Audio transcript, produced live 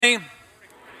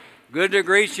Good to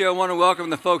greet you. I want to welcome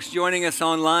the folks joining us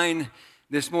online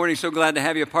this morning. So glad to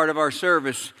have you a part of our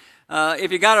service.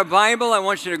 If you got a Bible, I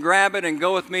want you to grab it and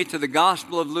go with me to the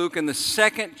Gospel of Luke in the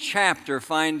second chapter.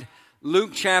 Find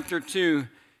Luke chapter 2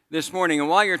 this morning. And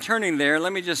while you're turning there,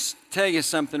 let me just tell you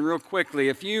something real quickly.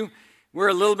 We're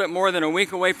a little bit more than a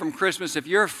week away from Christmas. If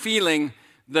you're feeling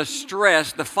the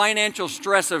stress, the financial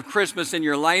stress of Christmas in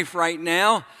your life right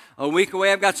now, a week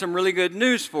away, I've got some really good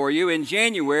news for you. In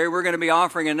January, we're going to be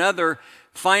offering another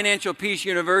Financial Peace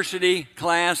University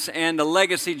class and a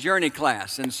Legacy Journey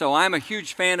class. And so I'm a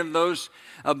huge fan of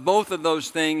both of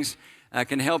those things.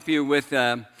 Can help you with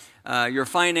your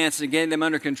finances and getting them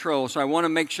under control. So I want to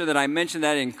make sure that I mention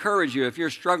that, encourage you if you're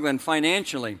struggling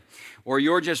financially or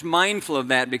you're just mindful of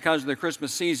that because of the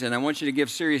Christmas season. I want you to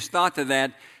give serious thought to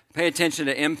that. Pay attention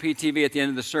to MPTV at the end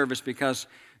of the service because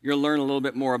you'll learn a little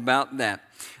bit more about that.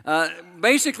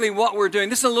 Basically what we're doing,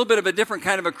 this is a little bit of a different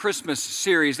kind of a Christmas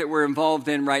series that we're involved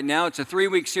in right now. It's a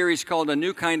 3-week series called A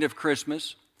New Kind of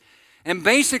Christmas. And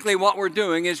basically what we're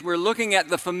doing is we're looking at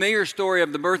the familiar story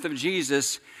of the birth of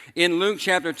Jesus in Luke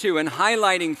chapter 2 and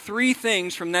highlighting 3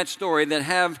 things from that story that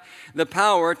have the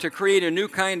power to create a new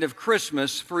kind of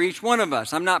Christmas for each one of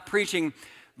us. I'm not preaching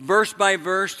verse by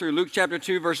verse through Luke chapter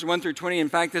 2, verses 1 through 20. In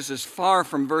fact, this is far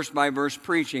from verse by verse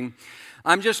preaching.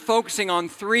 I'm just focusing on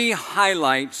 3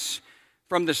 highlights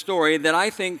from the story that I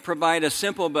think provide a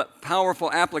simple but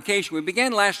powerful application. We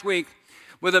began last week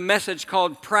with a message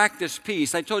called Practice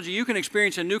Peace. I told you can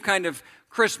experience a new kind of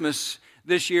Christmas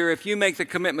this year if you make the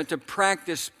commitment to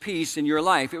practice peace in your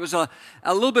life. It was a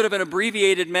little bit of an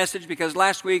abbreviated message because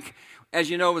last week, as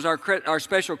you know, was our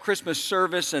special Christmas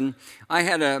service, and I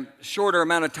had a shorter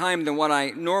amount of time than what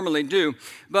I normally do.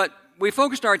 But we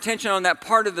focused our attention on that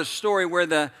part of the story where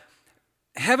the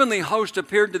heavenly host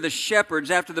appeared to the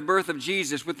shepherds after the birth of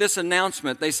Jesus with this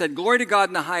announcement. They said, "Glory to God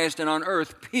in the highest, and on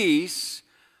earth peace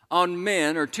on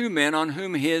men," or to men, "on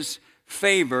whom his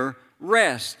favor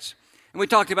rests." And we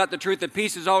talked about the truth that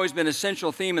peace has always been an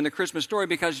essential theme in the Christmas story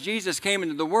because Jesus came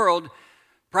into the world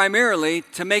primarily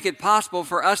to make it possible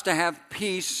for us to have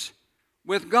peace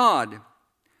with God.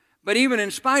 But even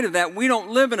in spite of that, we don't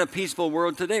live in a peaceful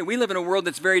world today. We live in a world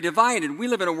that's very divided. We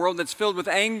live in a world that's filled with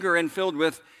anger and filled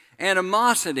with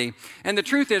animosity. And the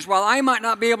truth is, while I might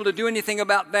not be able to do anything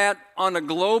about that on a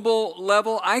global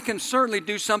level, I can certainly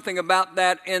do something about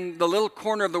that in the little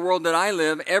corner of the world that I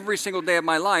live every single day of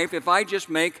my life if I just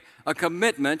make a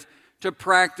commitment to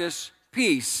practice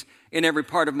peace in every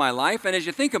part of my life. And as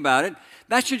you think about it,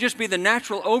 that should just be the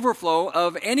natural overflow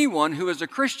of anyone who is a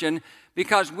Christian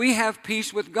because we have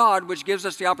peace with God, which gives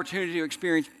us the opportunity to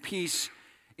experience peace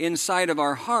inside of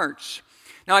our hearts.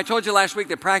 Now, I told you last week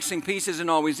that practicing peace isn't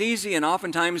always easy, and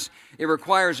oftentimes it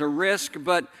requires a risk.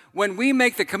 But when we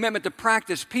make the commitment to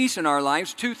practice peace in our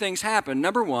lives, 2 things happen.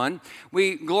 Number 1,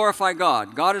 we glorify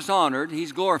God. God is honored.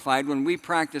 He's glorified when we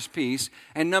practice peace.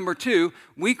 And number 2,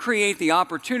 we create the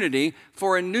opportunity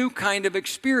for a new kind of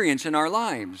experience in our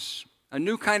lives, a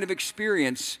new kind of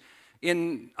experience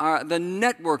in the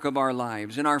network of our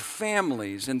lives, in our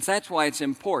families, and that's why it's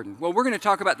important. Well, we're going to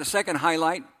talk about the second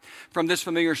highlight from this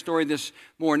familiar story this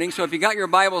morning. So if you got your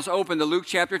Bibles open to Luke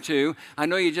chapter 2, I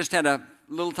know you just had a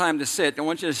little time to sit. I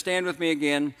want you to stand with me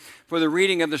again for the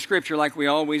reading of the Scripture like we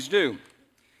always do.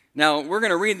 Now, we're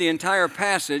going to read the entire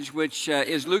passage, which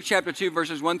is Luke chapter 2,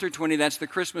 verses 1 through 20. That's the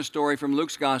Christmas story from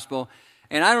Luke's Gospel.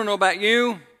 And I don't know about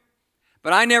you,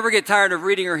 but I never get tired of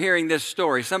reading or hearing this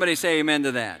story. Somebody say amen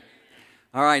to that.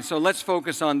 All right, so let's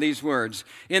focus on these words.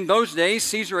 In those days,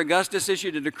 Caesar Augustus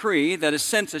issued a decree that a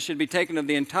census should be taken of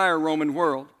the entire Roman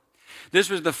world. This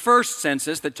was the first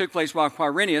census that took place while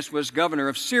Quirinius was governor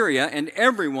of Syria, and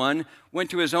everyone went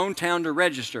to his own town to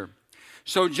register.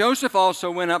 So Joseph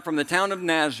also went up from the town of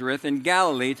Nazareth in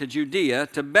Galilee to Judea,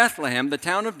 to Bethlehem, the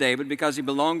town of David, because he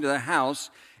belonged to the house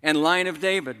and line of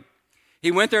David.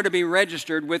 He went there to be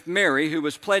registered with Mary, who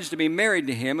was pledged to be married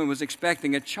to him and was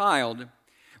expecting a child.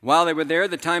 While they were there,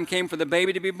 the time came for the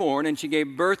baby to be born, and she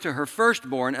gave birth to her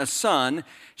firstborn, a son.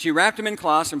 She wrapped him in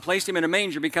cloths and placed him in a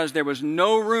manger because there was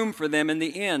no room for them in the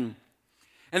inn.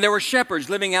 And there were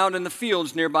shepherds living out in the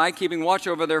fields nearby, keeping watch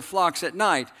over their flocks at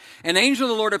night. An angel of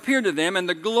the Lord appeared to them, and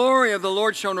the glory of the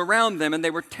Lord shone around them, and they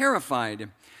were terrified.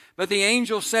 But the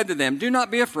angel said to them, "Do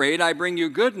not be afraid. I bring you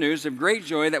good news of great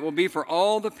joy that will be for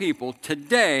all the people.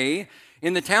 Today,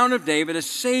 in the town of David, a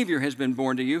Savior has been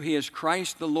born to you. He is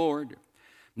Christ the Lord.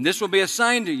 And this will be a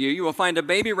sign to you. You will find a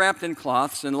baby wrapped in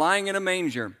cloths and lying in a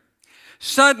manger."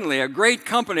 Suddenly, a great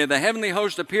company of the heavenly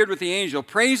host appeared with the angel,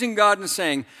 praising God and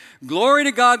saying, "Glory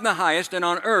to God in the highest, and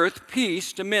on earth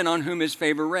peace to men on whom his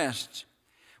favor rests."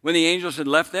 When the angels had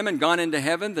left them and gone into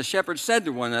heaven, the shepherds said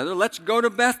to one another, "Let's go to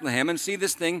Bethlehem and see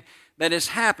this thing that has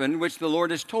happened, which the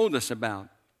Lord has told us about."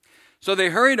 So they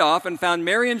hurried off and found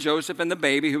Mary and Joseph and the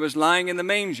baby who was lying in the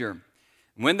manger.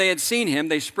 When they had seen him,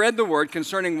 they spread the word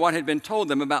concerning what had been told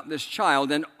them about this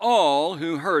child, and all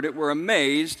who heard it were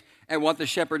amazed at what the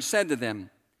shepherds said to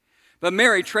them. But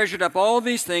Mary treasured up all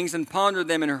these things and pondered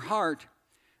them in her heart.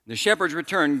 The shepherds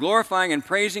returned, glorifying and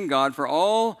praising God for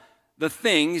all the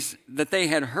things that they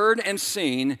had heard and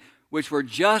seen, which were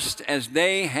just as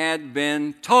they had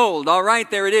been told. All right,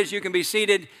 there it is. You can be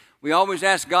seated. We always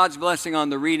ask God's blessing on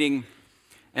the reading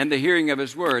and the hearing of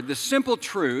His Word. The simple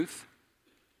truth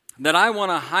that I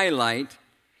want to highlight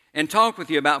and talk with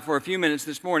you about for a few minutes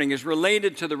this morning is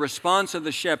related to the response of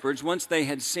the shepherds once they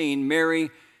had seen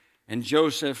Mary and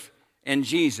Joseph and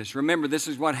Jesus. Remember, this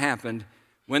is what happened.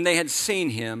 When they had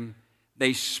seen him,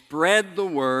 they spread the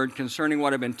word concerning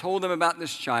what had been told them about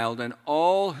this child, and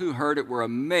all who heard it were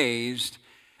amazed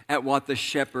at what the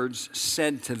shepherds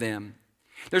said to them.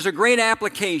 There's a great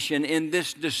application in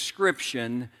this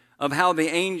description of how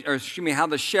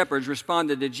the shepherds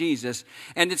responded to Jesus,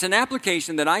 and it's an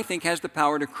application that I think has the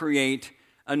power to create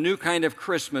a new kind of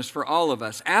Christmas for all of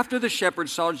us. After the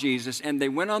shepherds saw Jesus and they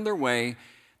went on their way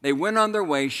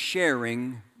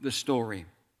sharing the story.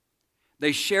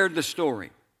 They shared the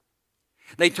story.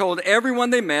 They told everyone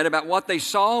they met about what they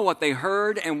saw, what they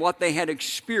heard, and what they had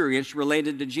experienced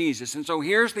related to Jesus. And so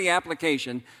here's the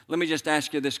application. Let me just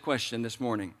ask you this question this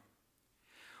morning.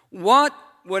 What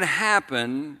would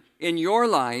happen in your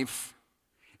life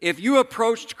if you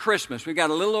approached Christmas? We've got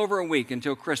a little over a week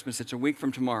until Christmas. It's a week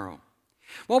from tomorrow.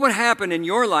 What would happen in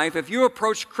your life if you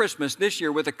approached Christmas this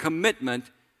year with a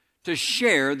commitment to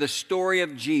share the story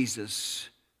of Jesus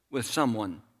with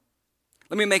someone?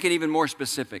 Let me make it even more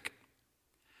specific.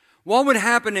 What would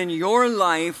happen in your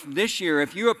life this year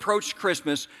if you approached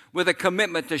Christmas with a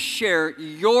commitment to share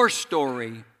your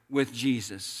story with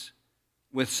Jesus,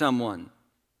 with someone?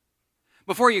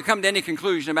 Before you come to any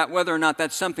conclusion about whether or not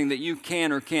that's something that you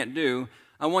can or can't do,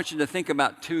 I want you to think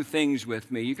about two things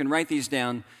with me. You can write these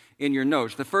down in your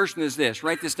notes. The first one is this.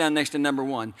 Write this down next to number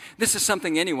one. This is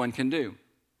something anyone can do.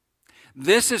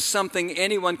 This is something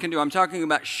anyone can do. I'm talking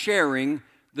about sharing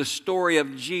the story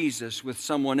of Jesus with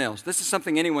someone else. This is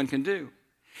something anyone can do.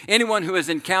 Anyone who has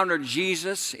encountered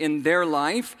Jesus in their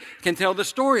life can tell the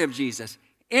story of Jesus.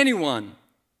 Anyone.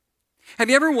 Have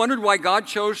you ever wondered why God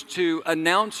chose to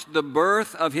announce the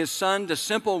birth of His Son to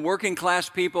simple working class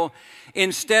people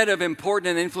instead of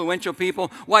important and influential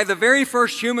people? Why the very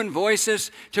first human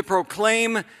voices to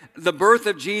proclaim the birth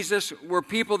of Jesus were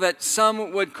people that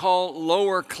some would call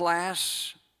lower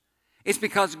class? It's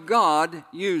because God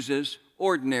uses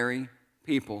ordinary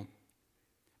people.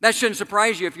 That shouldn't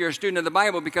surprise you if you're a student of the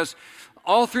Bible, because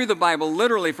all through the Bible,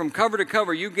 literally from cover to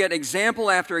cover, you get example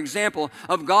after example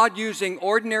of God using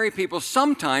ordinary people,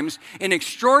 sometimes in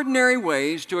extraordinary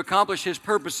ways, to accomplish His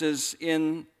purposes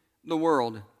in the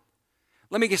world.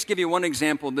 Let me just give you one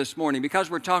example this morning.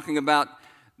 Because we're talking about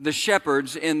the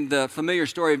shepherds in the familiar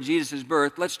story of Jesus'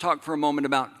 birth, let's talk for a moment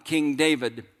about King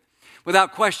David.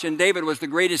 Without question, David was the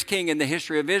greatest king in the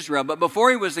history of Israel. But before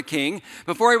he was a king,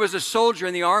 before he was a soldier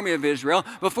in the army of Israel,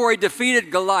 before he defeated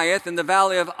Goliath in the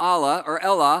valley of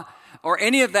Elah, or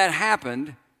any of that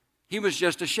happened, he was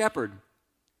just a shepherd.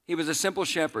 He was a simple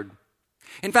shepherd.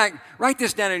 In fact, write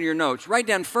this down in your notes. Write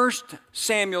down 1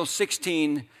 Samuel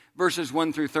 16, verses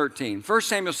 1 through 13. 1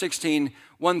 Samuel 16,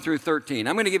 1 through 13.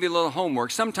 I'm going to give you a little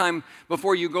homework. Sometime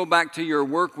before you go back to your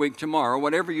work week tomorrow,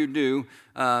 whatever you do,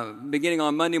 beginning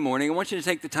on Monday morning, I want you to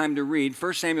take the time to read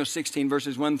 1 Samuel 16,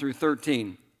 verses 1 through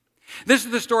 13. This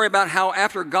is the story about how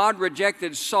after God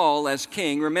rejected Saul as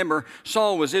king, remember,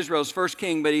 Saul was Israel's first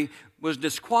king, but he was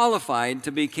disqualified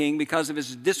to be king because of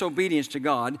his disobedience to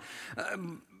God.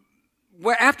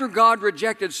 After God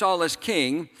rejected Saul as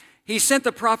king, He sent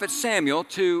the prophet Samuel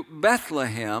to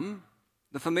Bethlehem,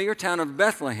 the familiar town of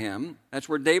Bethlehem, that's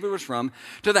where David was from,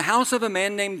 to the house of a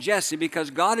man named Jesse, because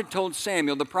God had told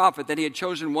Samuel, the prophet, that He had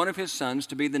chosen one of his sons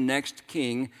to be the next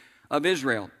king of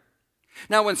Israel.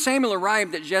 Now, when Samuel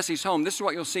arrived at Jesse's home, this is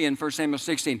what you'll see in 1 Samuel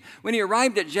 16. When he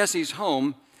arrived at Jesse's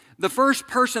home, the first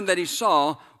person that he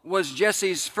saw was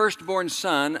Jesse's firstborn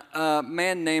son, a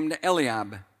man named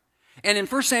Eliab. And in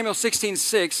 1 Samuel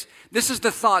 16:6, this is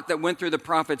the thought that went through the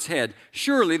prophet's head.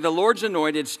 Surely the Lord's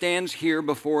anointed stands here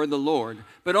before the Lord.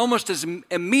 But almost as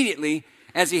immediately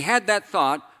as he had that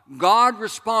thought, God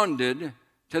responded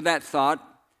to that thought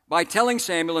by telling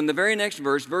Samuel in the very next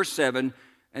verse, verse 7,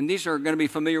 and these are going to be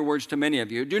familiar words to many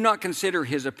of you, do not consider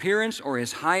his appearance or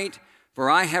his height, for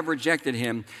I have rejected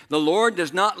him. The Lord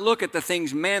does not look at the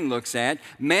things man looks at.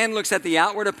 Man looks at the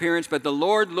outward appearance, but the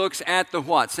Lord looks at the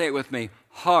what? Say it with me.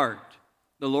 Heart.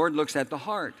 The Lord looks at the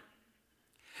heart.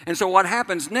 And so what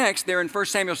happens next there in 1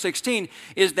 Samuel 16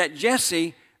 is that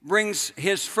Jesse brings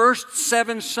his first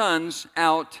 7 sons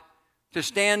out to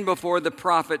stand before the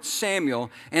prophet Samuel.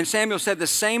 And Samuel said the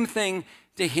same thing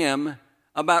to him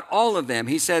about all of them.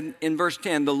 He said in verse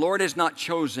 10, the Lord has not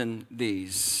chosen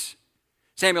these.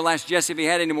 Samuel asked Jesse if he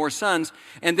had any more sons,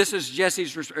 and this is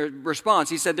Jesse's response.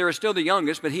 He said, there is still the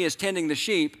youngest, but he is tending the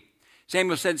sheep.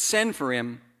 Samuel said, send for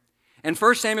him. And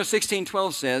 1 Samuel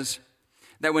 16:12 says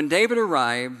that when David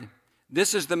arrived,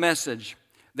 this is the message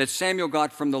that Samuel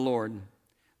got from the Lord.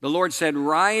 The Lord said,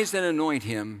 rise and anoint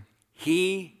him.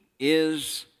 He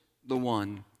is the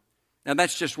one. Now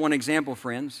that's just one example,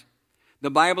 friends. The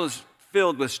Bible is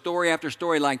filled with story after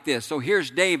story like this. So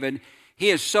here's David. He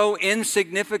is so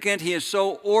insignificant, he is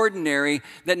so ordinary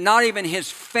that not even his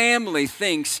family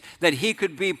thinks that he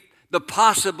could be the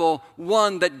possible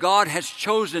one that God has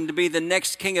chosen to be the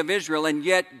next king of Israel, and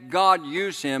yet God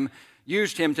used him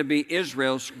to be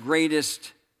Israel's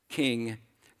greatest king.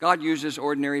 God uses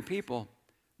ordinary people.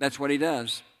 That's what he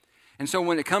does. And so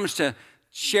when it comes to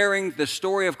sharing the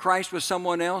story of Christ with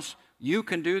someone else, you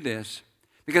can do this.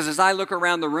 Because as I look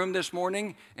around the room this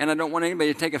morning, and I don't want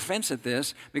anybody to take offense at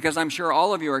this, because I'm sure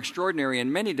all of you are extraordinary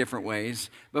in many different ways,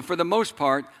 but for the most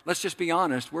part, let's just be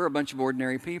honest, we're a bunch of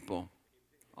ordinary people.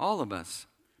 All of us.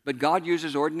 But God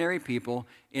uses ordinary people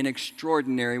in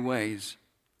extraordinary ways.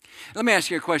 Let me ask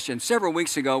you a question. Several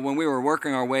weeks ago, when we were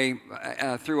working our way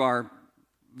through our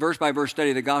verse-by-verse study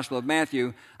of the Gospel of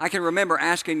Matthew, I can remember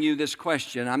asking you this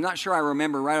question. I'm not sure I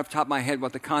remember right off the top of my head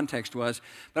what the context was,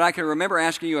 but I can remember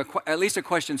asking you at least a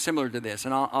question similar to this,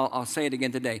 and I'll say it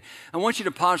again today. I want you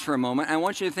to pause for a moment. I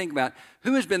want you to think about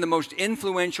who has been the most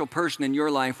influential person in your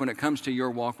life when it comes to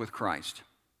your walk with Christ.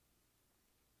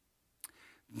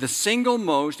 The single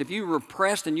most, if you were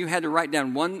pressed and you had to write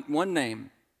down one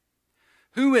name,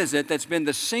 who is it that's been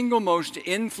the single most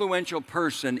influential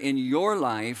person in your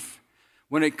life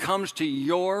when it comes to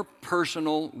your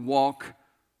personal walk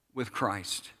with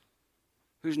Christ?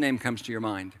 Whose name comes to your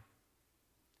mind?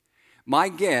 My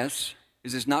guess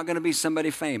is it's not going to be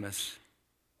somebody famous.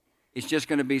 It's just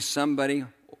going to be somebody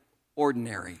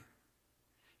ordinary.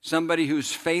 Somebody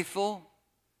who's faithful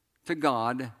to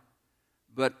God,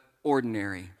 but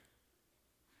ordinary.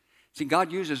 See,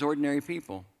 God uses ordinary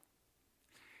people.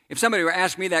 If somebody were to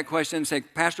ask me that question and say,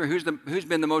 Pastor, who's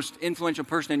been the most influential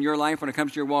person in your life when it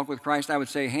comes to your walk with Christ? I would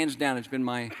say, hands down, it's been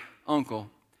my uncle.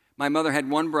 My mother had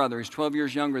one brother. He's 12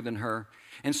 years younger than her.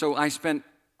 And so I spent,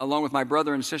 along with my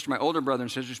brother and sister, my older brother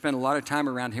and sister, spent a lot of time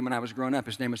around him when I was growing up.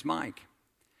 His name was Mike.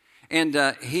 And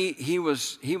he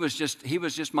was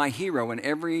just my hero in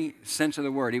every sense of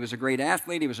the word. He was a great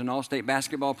athlete. He was an all-state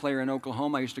basketball player in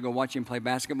Oklahoma. I used to go watch him play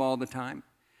basketball all the time.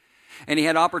 And he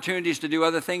had opportunities to do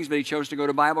other things, but he chose to go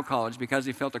to Bible college because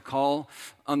he felt a call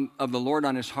of the Lord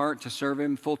on his heart to serve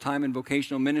him full-time in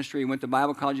vocational ministry. He went to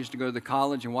Bible college, used to go to the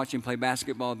college and watch him play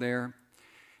basketball there.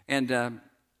 And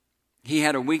he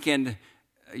had a weekend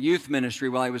youth ministry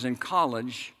while he was in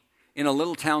college in a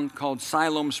little town called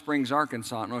Siloam Springs,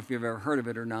 Arkansas. I don't know if you've ever heard of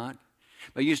it or not.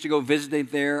 But I used to go visit him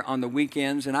there on the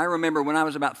weekends. And I remember when I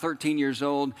was about 13 years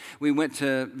old, we went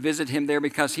to visit him there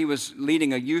because he was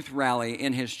leading a youth rally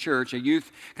in his church,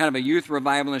 kind of a youth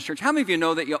revival in his church. How many of you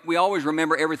know that we always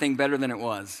remember everything better than it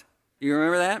was? You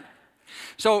remember that?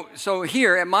 So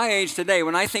here, at my age today,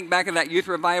 when I think back of that youth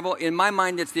revival, in my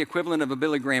mind, it's the equivalent of a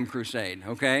Billy Graham crusade,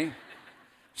 okay?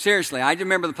 Seriously, I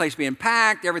remember the place being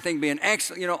packed, everything being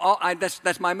excellent.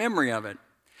 That's my memory of it.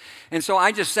 And so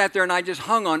I just sat there and I just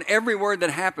hung on every word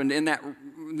that happened in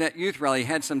that youth rally.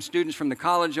 Had some students from the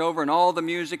college over and all the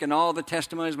music and all the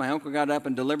testimonies. My uncle got up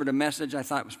and delivered a message. I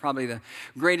thought it was probably the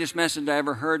greatest message I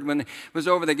ever heard. When it was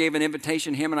over, they gave an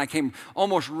invitation to him, and I came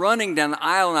almost running down the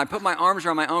aisle, and I put my arms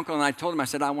around my uncle, and I told him, I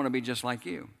said, I want to be just like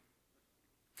you.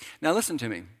 Now listen to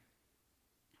me.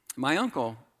 My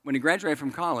uncle, when he graduated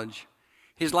from college,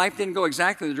 his life didn't go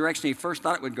exactly the direction he first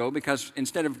thought it would go, because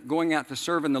instead of going out to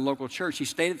serve in the local church, he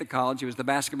stayed at the college. He was the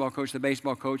basketball coach, the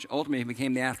baseball coach. Ultimately, he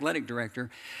became the athletic director.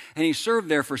 And he served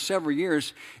there for several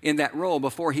years in that role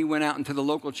before he went out into the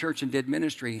local church and did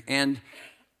ministry. And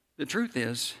the truth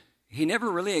is, he never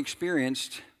really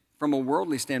experienced, from a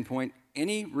worldly standpoint,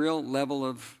 any real level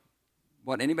of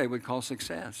what anybody would call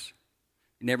success.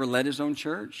 He never led his own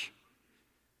church,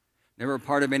 never a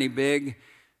part of any big,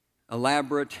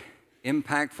 elaborate,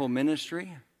 impactful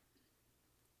ministry,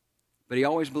 but he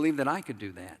always believed that I could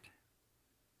do that.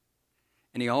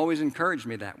 And he always encouraged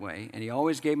me that way, and he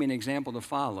always gave me an example to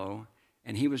follow,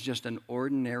 and he was just an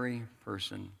ordinary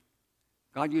person.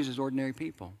 God uses ordinary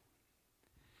people.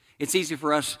 It's easy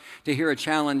for us to hear a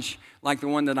challenge like the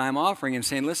one that I'm offering and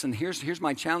saying, listen, here's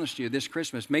my challenge to you this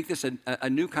Christmas. Make this a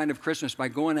new kind of Christmas by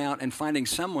going out and finding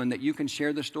someone that you can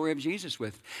share the story of Jesus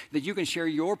with, that you can share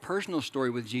your personal story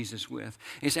with Jesus with.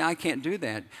 And you say, I can't do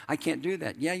that. I can't do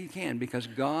that. Yeah, you can, because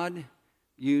God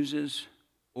uses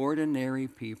ordinary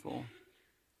people,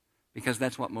 because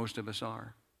that's what most of us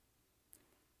are.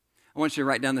 I want you to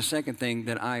write down the second thing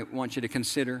that I want you to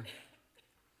consider.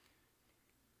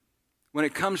 When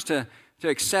it comes to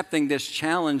accepting this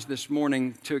challenge this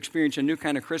morning to experience a new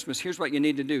kind of Christmas, here's what you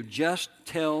need to do. Just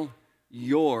tell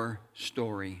your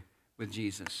story with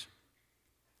Jesus.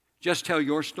 Just tell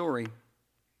your story.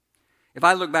 If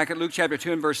I look back at Luke chapter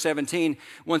 2 and verse 17,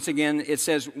 once again it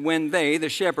says, when they, the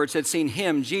shepherds, had seen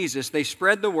him, Jesus, they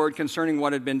spread the word concerning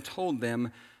what had been told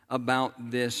them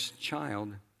about this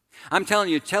child. I'm telling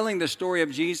you, telling the story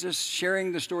of Jesus,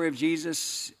 sharing the story of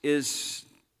Jesus is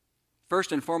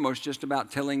first and foremost just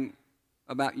about telling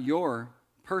about your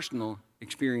personal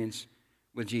experience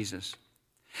with Jesus.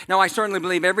 Now, I certainly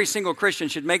believe every single Christian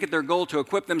should make it their goal to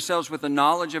equip themselves with the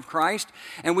knowledge of Christ,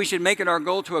 and we should make it our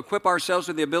goal to equip ourselves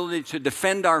with the ability to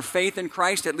defend our faith in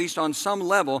Christ, at least on some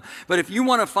level. But if you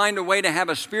want to find a way to have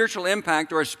a spiritual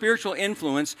impact or a spiritual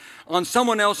influence on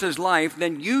someone else's life,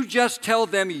 then you just tell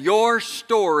them your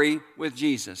story with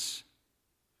Jesus.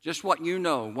 Just what you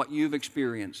know, what you've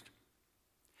experienced.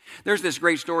 There's this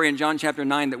great story in John chapter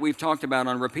 9 that we've talked about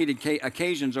on repeated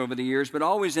occasions over the years, but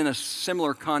always in a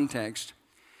similar context.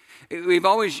 I've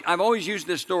always used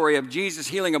this story of Jesus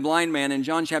healing a blind man in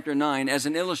John chapter 9 as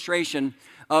an illustration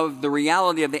of the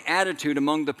reality of the attitude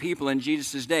among the people in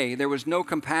Jesus' day. There was no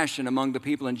compassion among the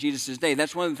people in Jesus' day.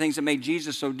 That's one of the things that made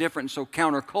Jesus so different and so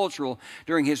countercultural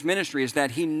during his ministry, is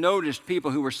that he noticed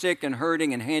people who were sick and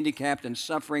hurting and handicapped and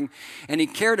suffering, and he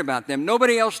cared about them.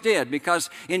 Nobody else did, because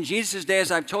in Jesus' day,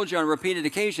 as I've told you on repeated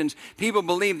occasions, people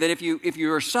believed that if you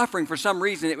were suffering for some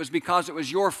reason, it was because it was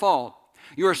your fault.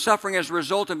 You were suffering as a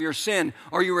result of your sin,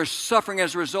 or you were suffering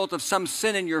as a result of some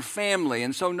sin in your family.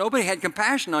 And so nobody had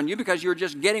compassion on you because you were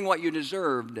just getting what you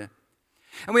deserved.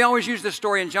 And we always use this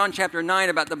story in John chapter 9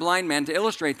 about the blind man to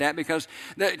illustrate that, because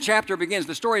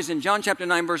the story is in John chapter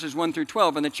 9 verses 1 through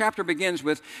 12, and the chapter begins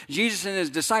with Jesus and his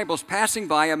disciples passing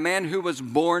by a man who was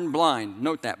born blind.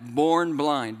 Note that, born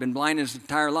blind, been blind his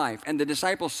entire life. And the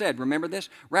disciples said, remember this?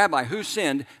 Rabbi, who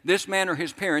sinned, this man or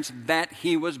his parents, that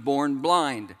he was born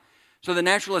blind? So the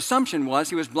natural assumption was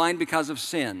he was blind because of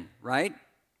sin, right?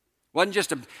 Wasn't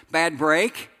just a bad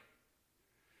break.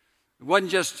 It wasn't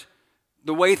just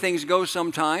the way things go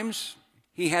sometimes.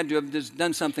 He had to have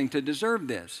done something to deserve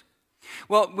this.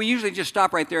 Well, we usually just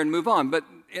stop right there and move on. But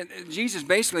Jesus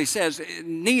basically says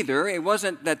neither. It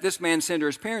wasn't that this man sinned or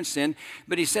his parents sinned,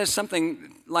 but he says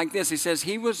something like this. He says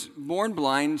he was born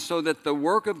blind so that the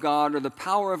work of God or the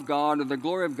power of God or the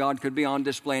glory of God could be on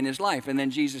display in his life. And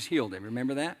then Jesus healed him.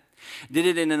 Remember that? Did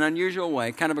it in an unusual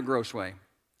way, kind of a gross way.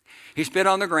 He spit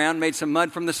on the ground, made some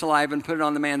mud from the saliva, and put it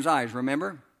on the man's eyes,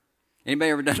 remember?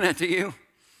 Anybody ever done that to you?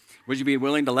 Would you be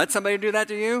willing to let somebody do that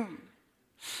to you?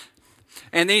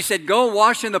 And then he said, go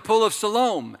wash in the pool of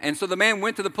Siloam. And so the man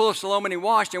went to the pool of Siloam and he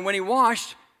washed. And when he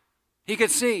washed, he could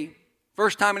see.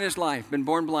 First time in his life, been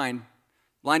born blind.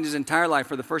 Blind his entire life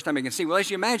for the first time he can see. Well,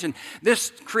 as you imagine,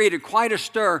 this created quite a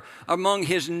stir among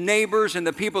his neighbors and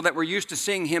the people that were used to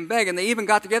seeing him beg. And they even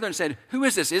got together and said, who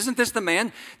is this? Isn't this the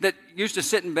man that used to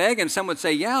sit and beg? And some would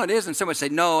say, yeah, it is. And some would say,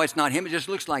 no, it's not him. It just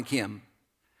looks like him.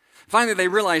 Finally, they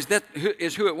realized that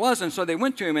is who it was. And so they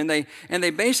went to him and they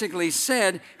basically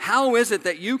said, how is it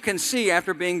that you can see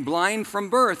after being blind from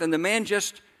birth? And the man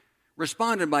just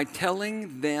responded by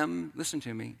telling them, listen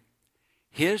to me,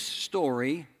 his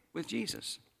story with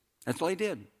Jesus. That's all he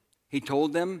did. He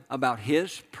told them about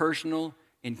his personal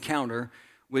encounter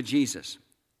with Jesus.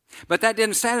 But that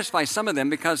didn't satisfy some of them,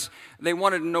 because they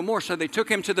wanted to know more. So they took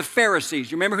him to the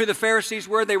Pharisees. You remember who the Pharisees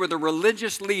were? They were the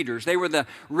religious leaders. They were the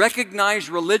recognized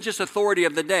religious authority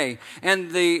of the day.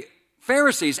 And the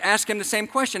Pharisees asked him the same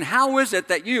question. How is it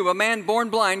that you, a man born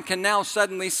blind, can now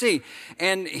suddenly see?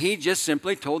 And he just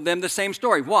simply told them the same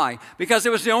story. Why? Because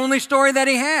it was the only story that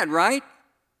he had, right?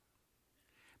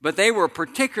 But they were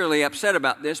particularly upset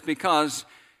about this, because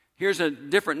here's a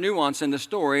different nuance in the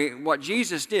story. What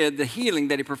Jesus did, the healing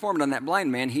that he performed on that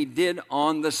blind man, he did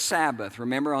on the Sabbath.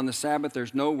 Remember, on the Sabbath,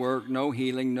 there's no work, no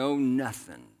healing, no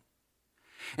nothing.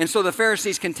 And so the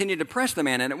Pharisees continued to press the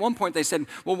man. And at one point they said,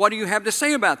 well, what do you have to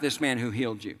say about this man who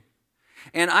healed you?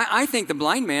 And I think the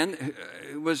blind man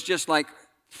was just like,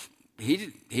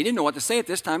 he didn't know what to say at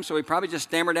this time, so he probably just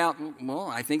stammered out, well,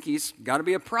 I think he's got to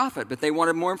be a prophet. But they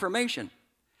wanted more information.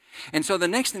 And so the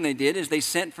next thing they did is they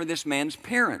sent for this man's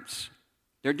parents.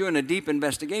 They're doing a deep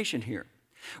investigation here.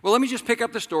 Well, let me just pick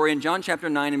up the story in John chapter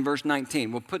 9 and verse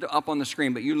 19. We'll put it up on the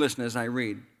screen, but you listen as I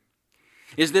read.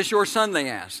 Is this your son, they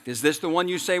asked. Is this the one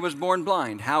you say was born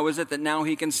blind? How is it that now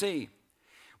he can see?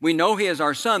 We know he is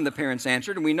our son, the parents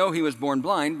answered, and we know he was born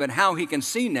blind, but how he can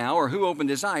see now or who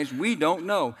opened his eyes, we don't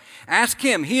know. Ask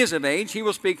him, he is of age, he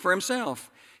will speak for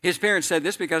himself. His parents said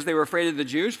this because they were afraid of the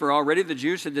Jews, for already the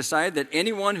Jews had decided that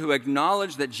anyone who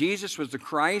acknowledged that Jesus was the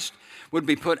Christ would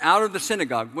be put out of the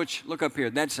synagogue, which, look up here,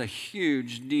 that's a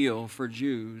huge deal for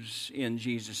Jews in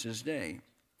Jesus' day.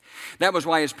 That was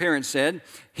why his parents said,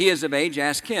 he is of age,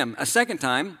 ask him. A second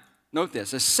time, note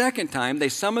this, a second time they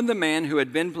summoned the man who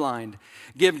had been blind.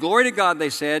 Give glory to God, they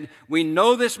said. We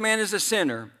know this man is a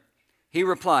sinner. He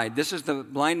replied, this is the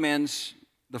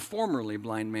formerly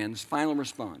blind man's final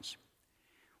response.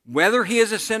 Whether he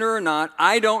is a sinner or not,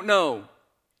 I don't know.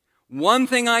 One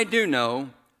thing I do know,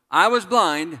 I was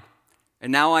blind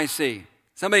and now I see.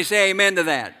 Somebody say amen to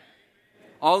that.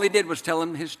 All he did was tell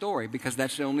him his story because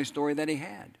that's the only story that he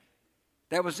had.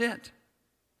 That was it.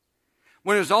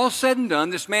 When it was all said and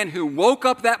done, this man who woke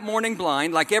up that morning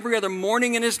blind, like every other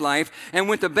morning in his life, and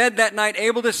went to bed that night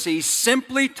able to see,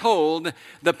 simply told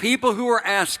the people who were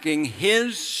asking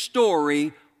his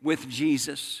story with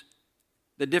Jesus,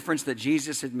 the difference that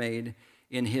Jesus had made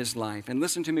in his life. And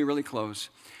listen to me really close.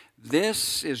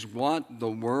 This is what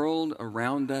the world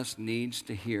around us needs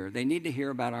to hear. They need to hear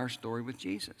about our story with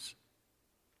Jesus.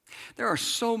 There are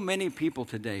so many people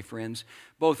today, friends,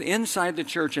 both inside the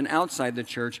church and outside the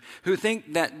church, who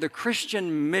think that the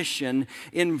Christian mission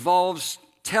involves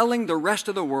telling the rest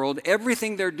of the world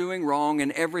everything they're doing wrong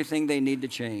and everything they need to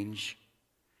change.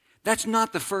 That's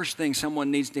not the first thing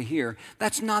someone needs to hear.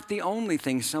 That's not the only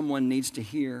thing someone needs to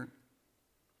hear.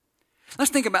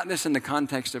 Let's think about this in the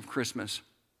context of Christmas.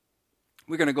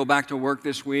 We're going to go back to work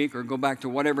this week or go back to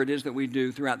whatever it is that we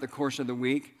do throughout the course of the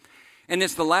week. And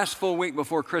it's the last full week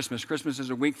before Christmas. Christmas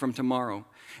is a week from tomorrow.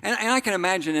 And I can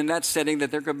imagine in that setting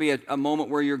that there could be a moment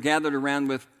where you're gathered around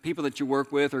with people that you work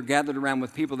with or gathered around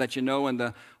with people that you know, and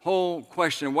the whole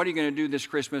question of what are you going to do this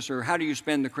Christmas or how do you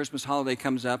spend the Christmas holiday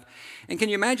comes up. And can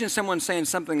you imagine someone saying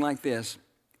something like this?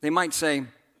 They might say,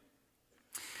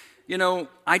 you know,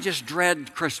 I just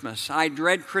dread Christmas. I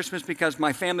dread Christmas because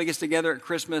my family gets together at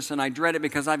Christmas, and I dread it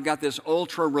because I've got this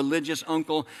ultra-religious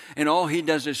uncle, and all he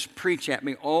does is preach at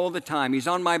me all the time. He's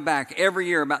on my back every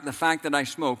year about the fact that I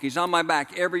smoke. He's on my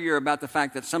back every year about the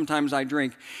fact that sometimes I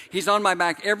drink. He's on my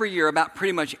back every year about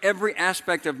pretty much every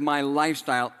aspect of my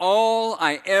lifestyle. All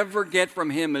I ever get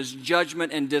from him is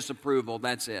judgment and disapproval.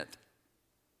 That's it.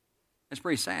 That's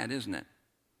pretty sad, isn't it?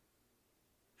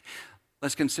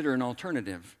 Let's consider an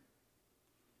alternative.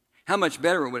 How much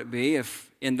better would it be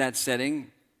if in that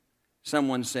setting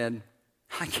someone said,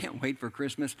 I can't wait for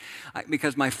Christmas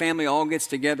because my family all gets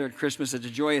together at Christmas. It's a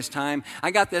joyous time.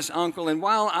 I got this uncle, and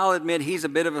while I'll admit he's a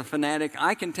bit of a fanatic,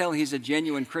 I can tell he's a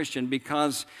genuine Christian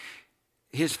because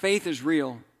his faith is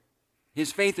real.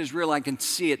 His faith is real. I can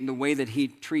see it in the way that he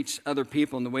treats other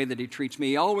people and the way that he treats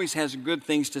me. He always has good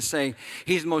things to say.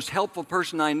 He's the most helpful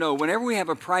person I know. Whenever we have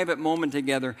a private moment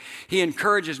together, he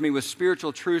encourages me with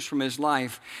spiritual truths from his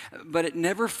life. But it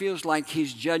never feels like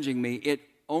he's judging me. It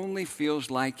only feels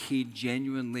like he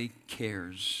genuinely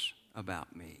cares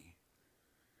about me.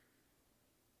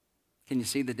 Can you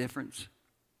see the difference?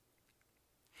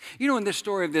 You know, in this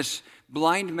story of this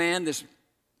blind man, this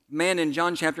man in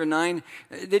John chapter 9,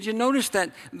 did you notice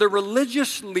that the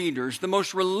religious leaders, the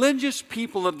most religious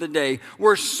people of the day,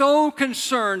 were so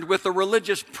concerned with the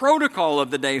religious protocol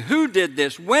of the day? Who did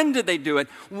this? When did they do it?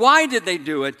 Why did they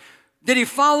do it? Did he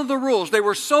follow the rules? They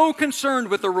were so concerned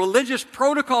with the religious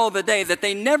protocol of the day that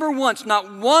they never once, not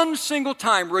one single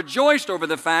time, rejoiced over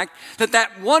the fact that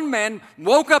that one man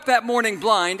woke up that morning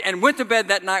blind and went to bed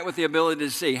that night with the ability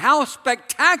to see. How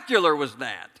spectacular was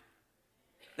that?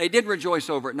 They did rejoice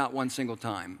over it not one single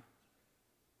time.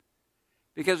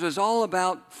 Because it was all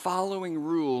about following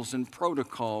rules and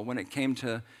protocol when it came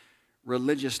to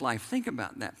religious life. Think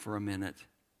about that for a minute.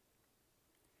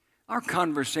 Our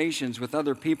conversations with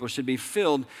other people should be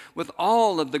filled with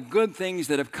all of the good things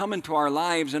that have come into our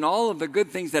lives and all of the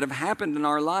good things that have happened in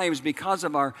our lives because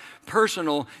of our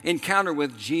personal encounter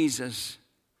with Jesus.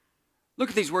 Look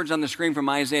at these words on the screen from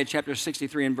Isaiah chapter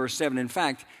 63 and verse 7. In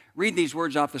fact, read these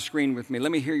words off the screen with me.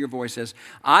 Let me hear your voices.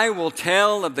 I will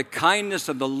tell of the kindness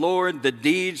of the Lord, the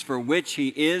deeds for which he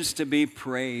is to be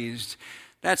praised.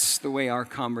 That's the way our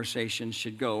conversations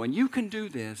should go. And you can do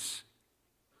this.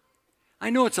 I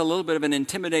know it's a little bit of an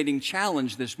intimidating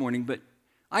challenge this morning, but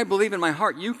I believe in my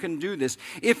heart you can do this.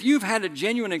 If you've had a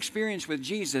genuine experience with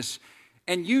Jesus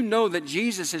and you know that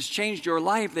Jesus has changed your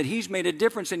life, that He's made a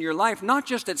difference in your life, not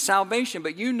just at salvation,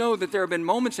 but you know that there have been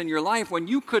moments in your life when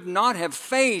you could not have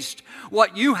faced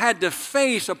what you had to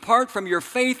face apart from your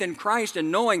faith in Christ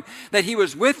and knowing that He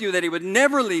was with you, that He would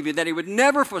never leave you, that He would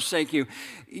never forsake you.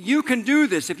 You can do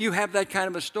this if you have that kind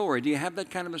of a story. Do you have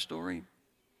that kind of a story?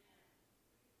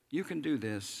 You can do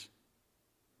this.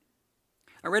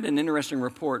 I read an interesting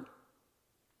report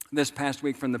this past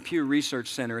week from the Pew Research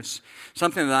Center. It's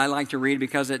something that I like to read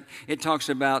because it talks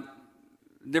about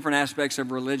different aspects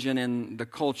of religion and the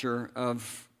culture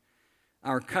of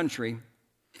our country.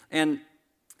 And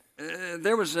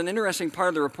there was an interesting part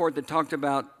of the report that talked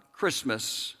about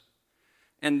Christmas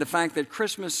and the fact that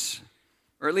Christmas,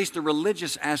 or at least the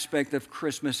religious aspect of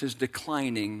Christmas, is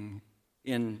declining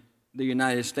in the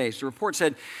United States. The report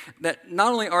said that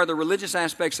not only are the religious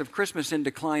aspects of Christmas in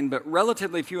decline, but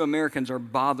relatively few Americans are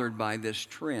bothered by this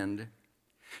trend.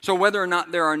 So whether or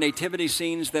not there are nativity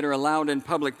scenes that are allowed in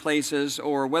public places,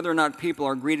 or whether or not people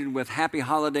are greeted with happy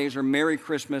holidays or Merry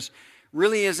Christmas,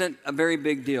 really isn't a very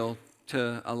big deal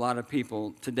to a lot of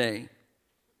people today.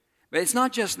 But it's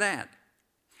not just that.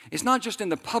 It's not just in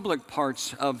the public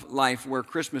parts of life where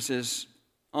Christmas is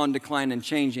on decline and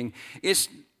changing. It's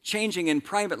changing in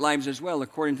private lives as well,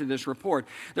 according to this report.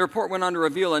 The report went on to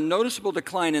reveal a noticeable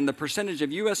decline in the percentage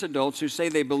of U.S. adults who say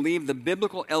they believe the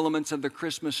biblical elements of the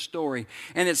Christmas story.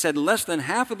 And it said less than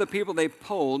half of the people they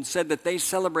polled said that they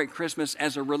celebrate Christmas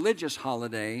as a religious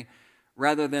holiday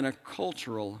rather than a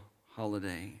cultural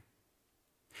holiday.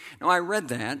 Now, I read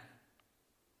that,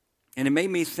 and it made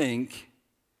me think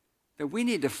that we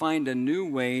need to find a new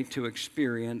way to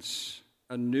experience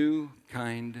a new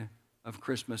kind of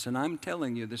Christmas. And I'm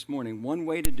telling you this morning, one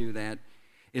way to do that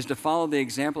is to follow the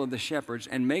example of the shepherds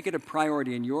and make it a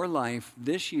priority in your life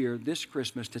this year, this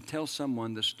Christmas, to tell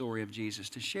someone the story of Jesus,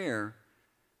 to share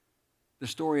the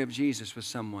story of Jesus with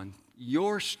someone,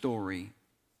 your story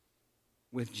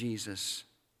with Jesus.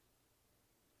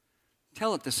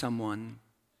 Tell it to someone.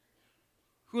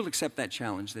 Who will accept that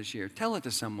challenge this year? Tell it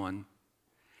to someone.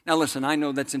 Now listen, I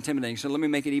know that's intimidating, so let me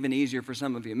make it even easier for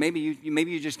some of you. Maybe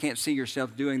you just can't see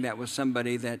yourself doing that with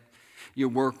somebody that you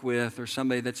work with or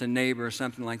somebody that's a neighbor or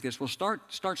something like this. Well,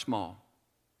 start small.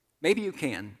 Maybe you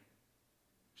can.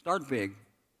 Start big.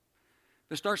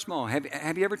 But start small.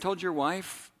 Have you ever told your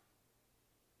wife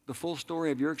the full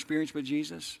story of your experience with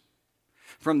Jesus?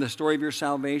 From the story of your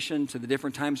salvation to the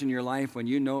different times in your life when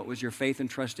you know it was your faith and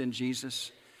trust in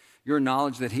Jesus, your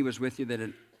knowledge that He was with you, that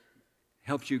it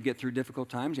helped you get through difficult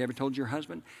times. You ever told your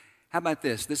husband? How about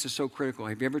this? This is so critical.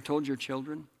 Have you ever told your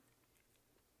children?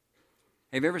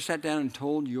 Have you ever sat down and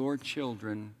told your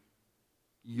children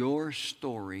your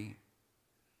story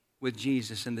with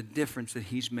Jesus and the difference that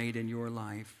He's made in your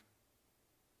life?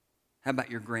 How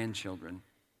about your grandchildren?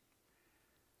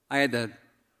 I had the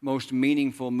most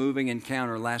meaningful, moving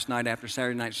encounter last night after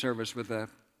Saturday night service with an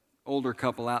older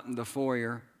couple out in the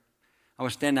foyer. I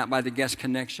was standing out by the guest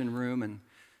connection room, and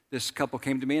this couple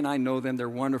came to me, and I know them. They're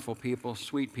wonderful people,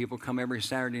 sweet people, come every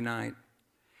Saturday night.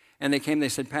 And they came, they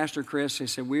said, Pastor Chris, they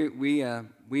said, we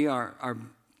are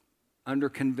under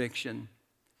conviction.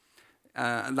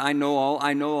 I know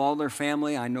all their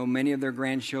family. I know many of their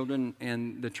grandchildren.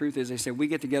 And the truth is, they said, we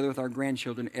get together with our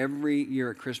grandchildren every year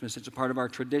at Christmas. It's a part of our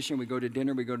tradition. We go to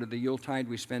dinner. We go to the Yuletide.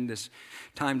 We spend this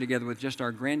time together with just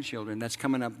our grandchildren. That's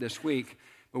coming up this week.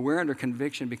 But we're under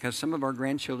conviction because some of our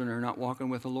grandchildren are not walking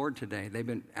with the Lord today.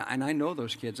 And I know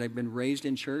those kids. They've been raised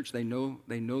in church. They know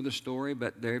the story,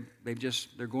 but they're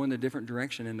going a different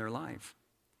direction in their life.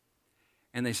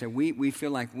 And they said, we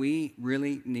feel like we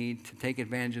really need to take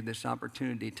advantage of this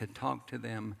opportunity to talk to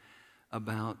them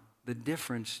about the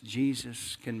difference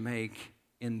Jesus can make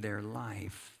in their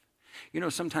life. You know,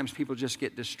 sometimes people just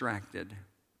get distracted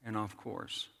and off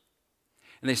course.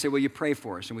 And they said, will you pray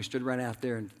for us? And we stood right out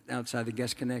there and outside the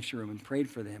guest connection room and prayed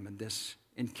for them in this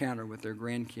encounter with their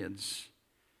grandkids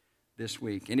this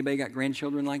week. Anybody got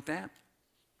grandchildren like that?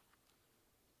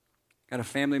 Got a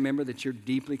family member that you're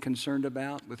deeply concerned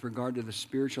about with regard to the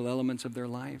spiritual elements of their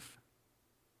life?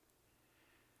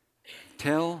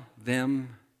 Tell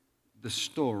them the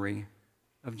story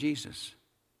of Jesus.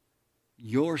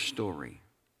 Your story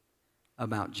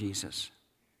about Jesus.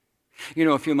 You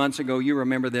know, a few months ago, you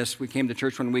remember this, we came to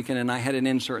church one weekend and I had an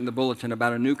insert in the bulletin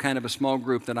about a new kind of a small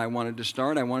group that I wanted to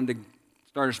start. I wanted to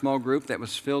start a small group that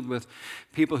was filled with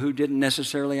people who didn't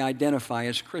necessarily identify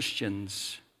as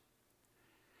Christians.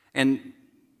 And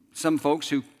some folks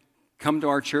who come to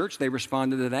our church, they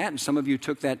responded to that. And some of you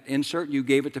took that insert, you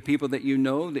gave it to people that you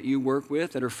know, that you work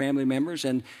with, that are family members.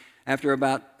 And after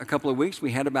about a couple of weeks,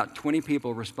 we had about 20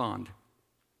 people respond.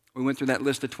 We went through that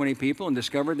list of 20 people and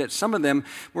discovered that some of them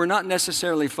were not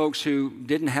necessarily folks who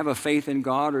didn't have a faith in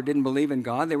God or didn't believe in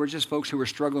God. They were just folks who were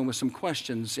struggling with some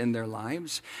questions in their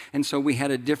lives. And so we had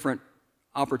a different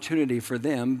opportunity for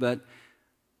them. But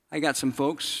I got some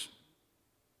folks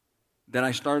that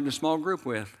I started a small group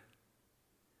with.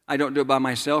 I don't do it by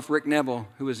myself. Rick Neville,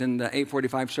 who was in the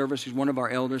 845 service, who's one of our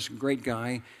elders, great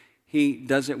guy, he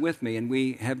does it with me. And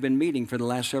we have been meeting for the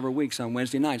last several weeks on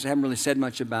Wednesday nights. I haven't really said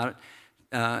much about it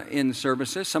in the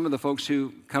services. Some of the folks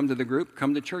who come to the group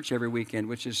come to church every weekend,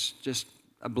 which is just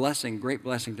a blessing, great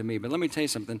blessing to me. But let me tell you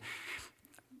something.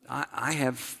 I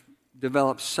have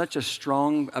developed such a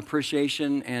strong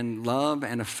appreciation and love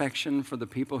and affection for the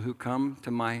people who come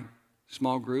to my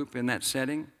small group in that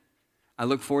setting. I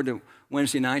look forward to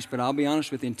Wednesday nights, but I'll be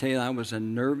honest with you and tell you I was a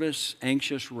nervous,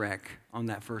 anxious wreck on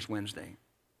that first Wednesday.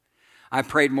 I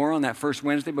prayed more on that first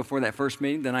Wednesday before that first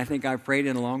meeting than I think I've prayed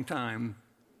in a long time.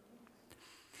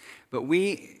 But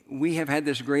we have had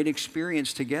this great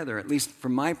experience together, at least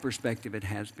from my perspective it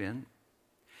has been.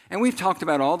 And we've talked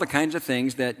about all the kinds of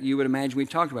things that you would imagine we've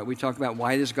talked about. We talked about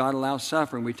why does God allow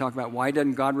suffering. We talked about why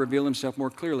doesn't God reveal himself more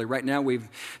clearly. Right now we've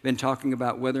been talking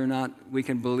about whether or not we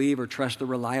can believe or trust the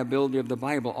reliability of the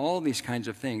Bible, all these kinds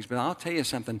of things. But I'll tell you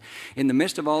something. In the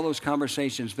midst of all those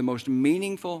conversations, the most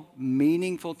meaningful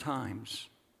times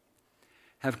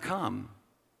have come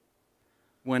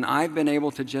when I've been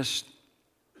able to just,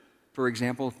 for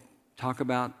example, talk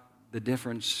about the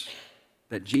difference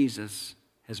that Jesus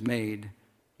has made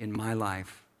in my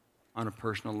life on a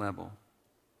personal level.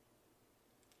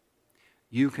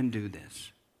 You can do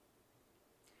this.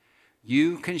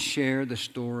 You can share the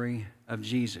story of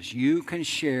Jesus. You can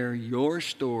share your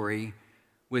story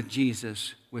with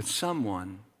Jesus with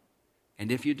someone,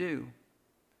 and if you do,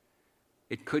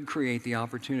 it could create the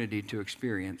opportunity to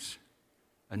experience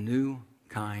a new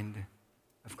kind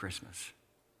of Christmas.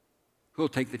 Who'll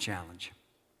take the challenge?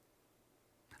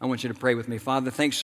 I want you to pray with me. Father, thanks